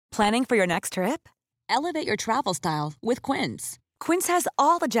Planning for your next trip? Elevate your travel style with Quince. Quince has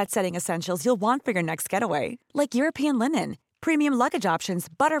all the jet-setting essentials you'll want for your next getaway, like European linen, premium luggage options,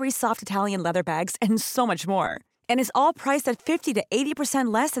 buttery soft Italian leather bags, and so much more. And is all priced at 50 to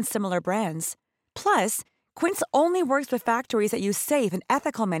 80% less than similar brands. Plus, Quince only works with factories that use safe and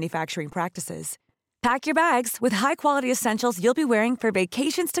ethical manufacturing practices. Pack your bags with high-quality essentials you'll be wearing for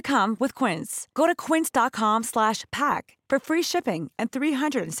vacations to come with Quince. Go to quince.com/pack for free shipping and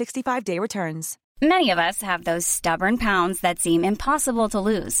 365-day returns. Many of us have those stubborn pounds that seem impossible to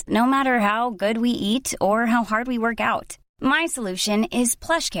lose, no matter how good we eat or how hard we work out. My solution is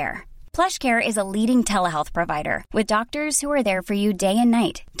PlushCare. PlushCare is a leading telehealth provider with doctors who are there for you day and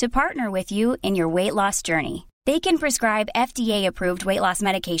night to partner with you in your weight loss journey. They can prescribe FDA-approved weight loss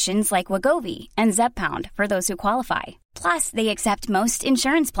medications like Wegovy and Zepbound for those who qualify. Plus, they accept most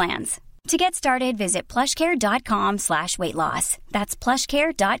insurance plans. To get started, visit plushcare.com/weightloss. That's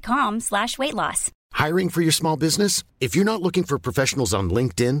plushcare.com/weightloss. Hiring for your small business? If you're not looking for professionals on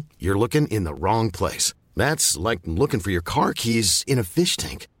LinkedIn, you're looking in the wrong place. That's like looking for your car keys in a fish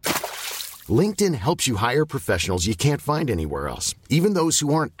tank. LinkedIn helps you hire professionals you can't find anywhere else, even those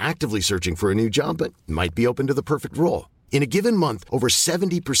who aren't actively searching for a new job but might be open to the perfect role. In a given month, over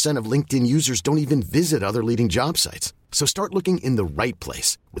 70% of LinkedIn users don't even visit other leading job sites. So start looking in the right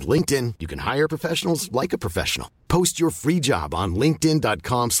place. With LinkedIn, you can hire professionals like a professional. Post your free job on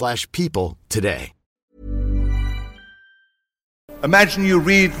linkedin.com/people today. Imagine you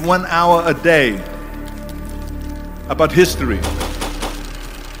read 1 hour a day about history.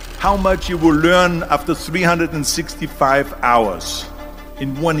 How much you will learn after 365 hours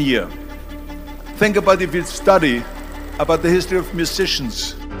in 1 year. Think about if you study about the history of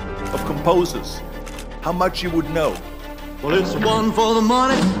musicians, of composers, how much you would know. Well, it's one for the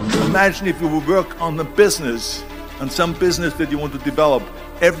money. Imagine if you would work on a business, on some business that you want to develop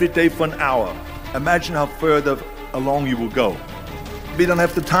every day for an hour. Imagine how further along you will go. We don't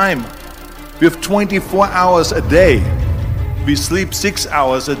have the time. We have 24 hours a day. We sleep 6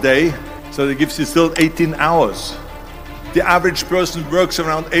 hours a day, so that gives you still 18 hours. The average person works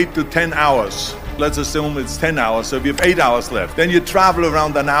around 8 to 10 hours. Let's assume it's 10 hours, so we have 8 hours left. Then you travel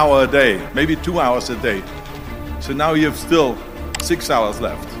around an hour a day, maybe 2 hours a day. So now you have still 6 hours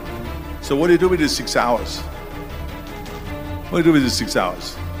left. So what do you do with these 6 hours? What do you do with these 6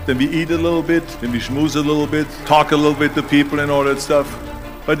 hours? Then we eat a little bit, then we schmooze a little bit, talk a little bit to people and all that stuff.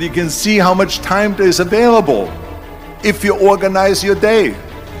 But you can see how much time there is available if you organize your day.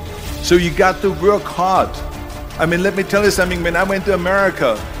 So you got to work hard. I mean, let me tell you something. When I went to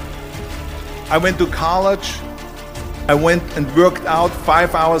America, I went to college, I went and worked out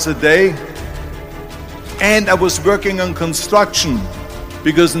 5 hours a day, and I was working on construction,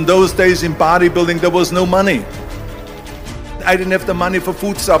 because in those days in bodybuilding there was no money. I didn't have the money for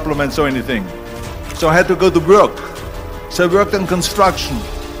food supplements or anything, so I had to go to work. So I worked on construction,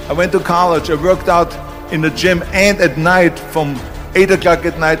 I went to college, I worked out in the gym, and at night from 8 o'clock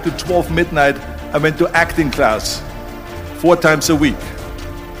at night to 12 midnight, I went to acting class 4 times a week.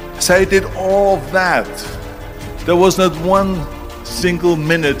 So I did all of that. There was not one single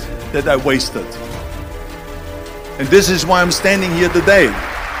minute that I wasted. And this is why I'm standing here today.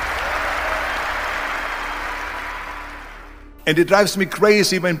 And it drives me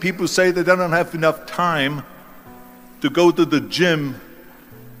crazy when people say that they don't have enough time to go to the gym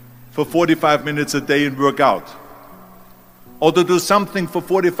for 45 minutes a day and work out, or to do something for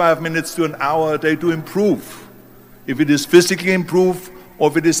 45 minutes to an hour a day to improve, if it is physically improve or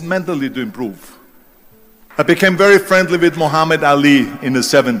if it is mentally to improve. I became very friendly with Muhammad Ali in the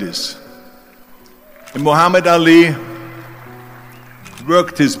 70s. And Muhammad Ali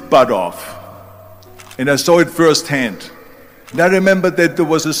worked his butt off, and I saw it firsthand. And I remember that there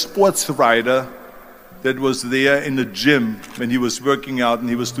was a sports writer that was there in the gym when he was working out and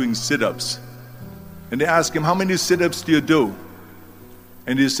he was doing sit-ups. And they asked him, how many sit-ups do you do?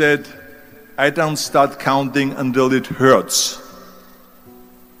 And he said, I don't start counting until it hurts.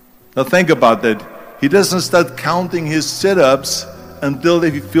 Now think about that. He doesn't start counting his sit-ups until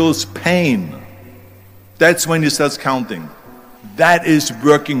he feels pain. That's when he starts counting. That is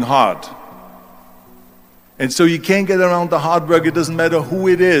working hard. And so you can't get around the hard work. It doesn't matter who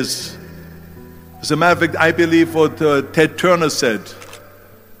it is. As a matter of fact, I believe what Ted Turner said,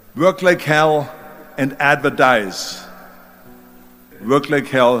 work like hell and advertise. Work like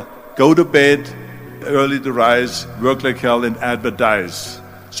hell, go to bed, early to rise, work like hell and advertise.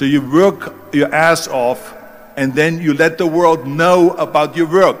 So you work your ass off and then you let the world know about your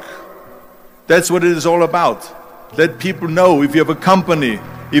work. That's what it is all about. Let people know if you have a company,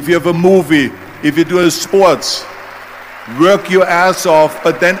 if you have a movie, if you do sports. Work your ass off,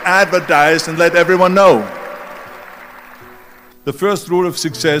 but then advertise and let everyone know. The first rule of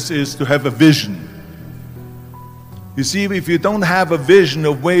success is to have a vision. You see, if you don't have a vision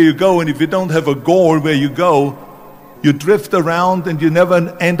of where you go, and if you don't have a goal where you go, you drift around and you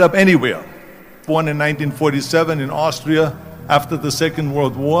never end up anywhere. Born in 1947 in Austria after the Second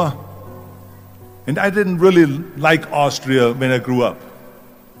World War. And I didn't really like Austria when I grew up.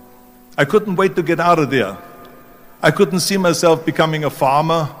 I couldn't wait to get out of there. I couldn't see myself becoming a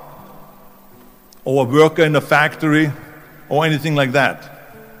farmer or a worker in a factory or anything like that.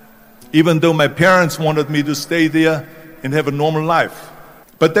 Even though my parents wanted me to stay there and have a normal life.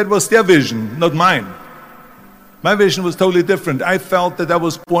 But that was their vision, not mine. My vision was totally different. I felt that I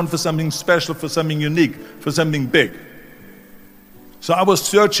was born for something special, for something unique, for something big. So I was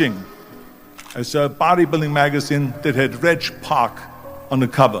searching. I saw a bodybuilding magazine that had Reg Park on the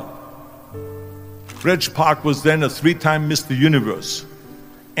cover. Reg Park was then a 3-time Mr. Universe.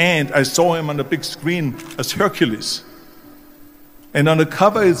 And I saw him on the big screen as Hercules. And on the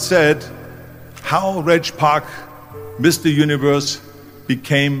cover it said, how Reg Park, Mr. Universe,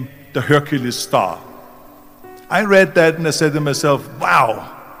 became the Hercules star. I read that and I said to myself,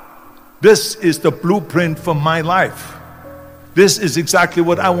 wow, this is the blueprint for my life. This is exactly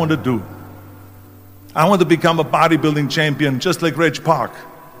what I want to do. I want to become a bodybuilding champion just like Reg Park.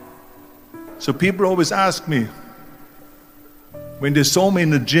 So people always ask me, when they saw me in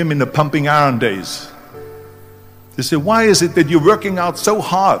the gym in the pumping iron days, they say, why is it that you're working out so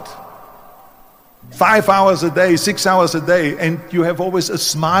hard? 5 hours a day, 6 hours a day, and you have always a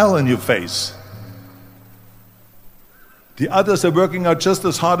smile on your face. The others are working out just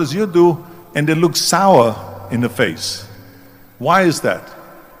as hard as you do, and they look sour in the face. Why is that?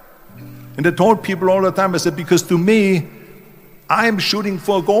 And I told people all the time, I said, because to me, I'm shooting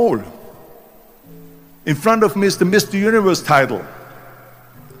for a goal. In front of me is the Mr. Universe title.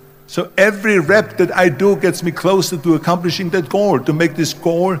 So every rep that I do gets me closer to accomplishing that goal, to make this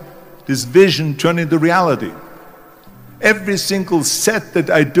goal, this vision turn into reality. Every single set that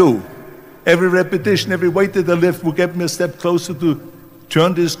I do, every repetition, every weight that I lift will get me a step closer to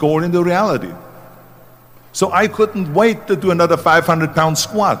turn this goal into reality. So I couldn't wait to do another 500-pound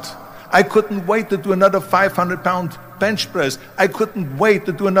squat. I couldn't wait to do another 500-pound bench press. I couldn't wait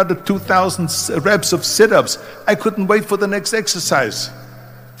to do another 2,000 reps of sit-ups. I couldn't wait for the next exercise,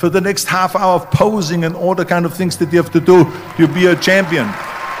 for the next half hour of posing and all the kind of things that you have to do to be a champion.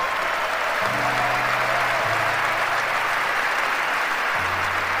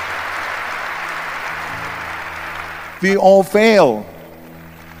 We all fail.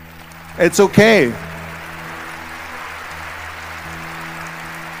 It's okay.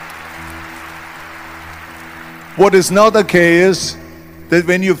 What is not okay is that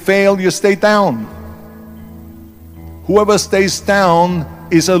when you fail, you stay down. Whoever stays down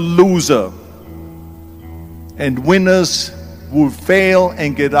is a loser. And winners will fail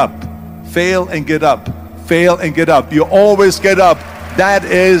and get up. Fail and get up. Fail and get up. You always get up. That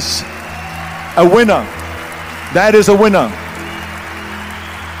is a winner. That is a winner.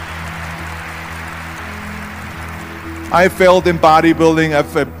 I failed in bodybuilding.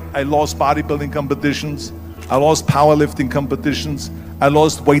 I lost bodybuilding competitions. I lost powerlifting competitions. I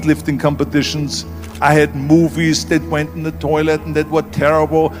lost weightlifting competitions. I had movies that went in the toilet and that were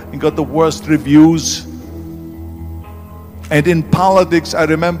terrible and got the worst reviews. And in politics, I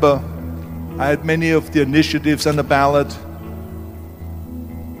remember I had many of the initiatives on the ballot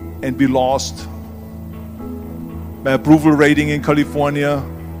and we lost. My approval rating in California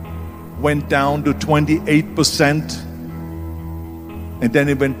went down to 28%. And then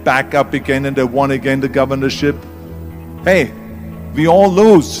it went back up again and they won again the governorship. Hey, we all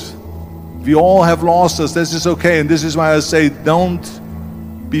lose. We all have losses. This is okay. And this is why I say don't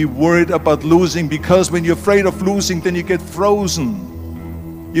be worried about losing, because when you're afraid of losing, then you get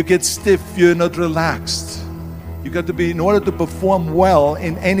frozen. You get stiff. You're not relaxed. You got to be, in order to perform well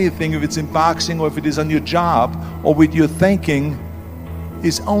in anything, if it's in boxing or if it is on your job or with your thinking,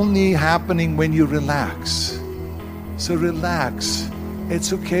 is only happening when you relax. So relax.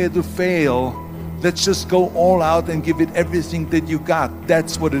 It's okay to fail. Let's just go all out and give it everything that you got.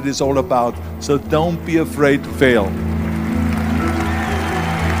 That's what it is all about. So don't be afraid to fail.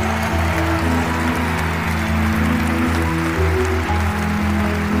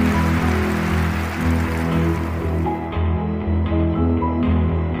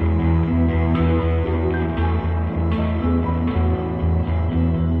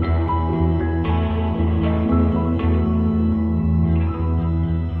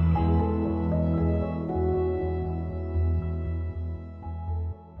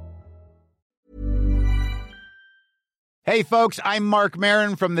 Hey, folks, I'm Mark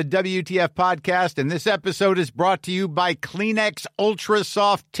Maron from the WTF Podcast, and this episode is brought to you by Kleenex Ultra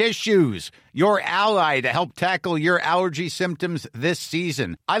Soft Tissues, your ally to help tackle your allergy symptoms this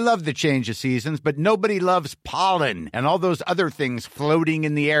season. I love the change of seasons, but nobody loves pollen and all those other things floating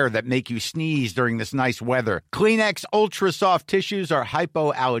in the air that make you sneeze during this nice weather. Kleenex Ultra Soft Tissues are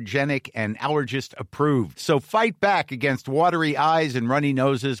hypoallergenic and allergist approved, so fight back against watery eyes and runny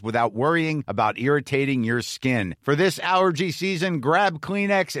noses without worrying about irritating your skin. For this allergy season, grab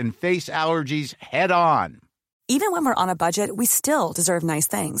Kleenex and face allergies head on. Even when we're on a budget, we still deserve nice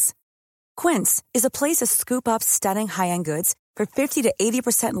things. Quince is a place to scoop up stunning high-end goods for 50 to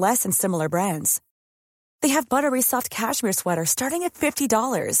 80% less than similar brands. They have buttery soft cashmere sweaters starting at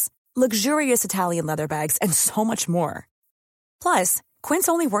 $50, luxurious Italian leather bags, and so much more. Plus, Quince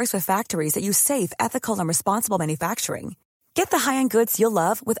only works with factories that use safe, ethical, and responsible manufacturing. Get the high-end goods you'll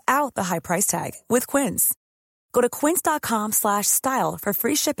love without the high price tag with Quince. Go to quince.com/style for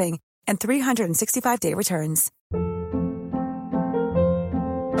free shipping and 365-day returns.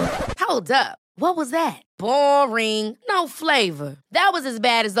 Hold up. What was that? Boring. No flavor. That was as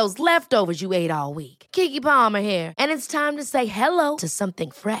bad as those leftovers you ate all week. Keke Palmer here, and it's time to say hello to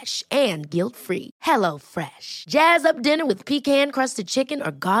something fresh and guilt-free. Hello Fresh. Jazz up dinner with pecan-crusted chicken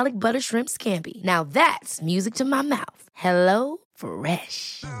or garlic butter shrimp scampi. Now that's music to my mouth. Hello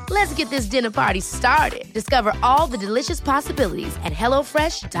Fresh. Let's get this dinner party started. Discover all the delicious possibilities at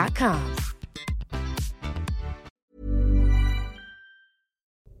HelloFresh.com.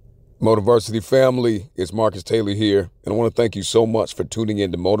 Motiversity family, it's Marcus Taylor here, and I want to thank you so much for tuning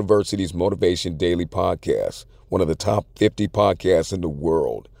in to Motiversity's Motivation Daily Podcast, one of the top 50 podcasts in the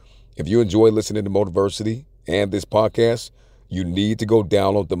world. If you enjoy listening to Motiversity and this podcast, you need to go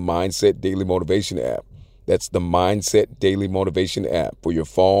download the Mindset Daily Motivation app. That's the Mindset Daily Motivation app for your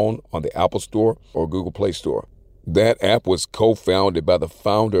phone on the Apple Store or Google Play Store. That app was co-founded by the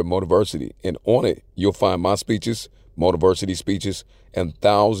founder of Motiversity, and on it, you'll find my speeches, Motiversity speeches, and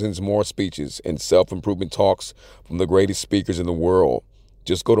thousands more speeches and self-improvement talks from the greatest speakers in the world.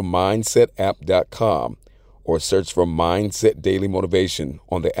 Just go to mindsetapp.com or search for Mindset Daily Motivation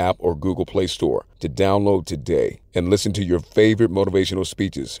on the app or Google Play Store to download today and listen to your favorite motivational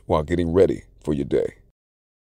speeches while getting ready for your day.